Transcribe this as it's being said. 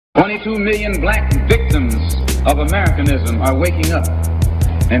22 million black victims of Americanism are waking up,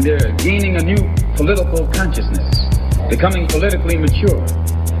 and they're gaining a new political consciousness, becoming politically mature.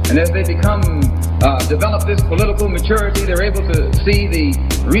 And as they develop this political maturity, they're able to see the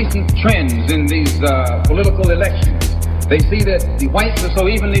recent trends in these political elections. They see that the whites are so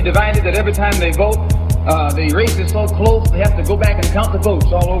evenly divided that every time they vote, the race is so close, they have to go back and count the votes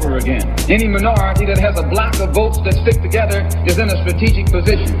all over again. Any minority that has a block of votes that stick together is in a strategic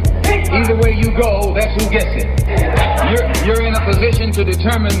position. Either way you go, that's who gets it. You're in a position to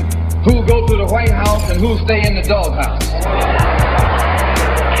determine who go to the White House and who stay in the doghouse.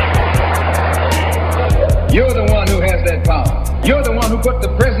 You're the one who has that power. You're the one who put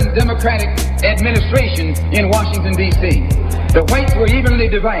the present Democratic administration in Washington, D.C. The whites were evenly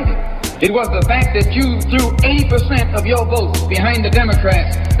divided. It was the fact that you threw 80% of your votes behind the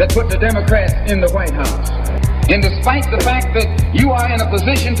Democrats that put the Democrats in the White House. And despite the fact that you are in a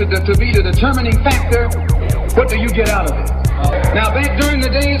position to be the determining factor, what do you get out of it? Now, back during the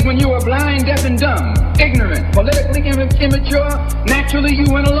days when you were blind, deaf, and dumb, ignorant, politically immature, naturally you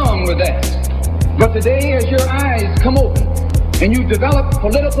went along with that. But today, as your eyes come open and you develop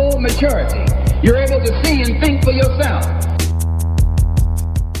political maturity, you're able to see and think for yourself.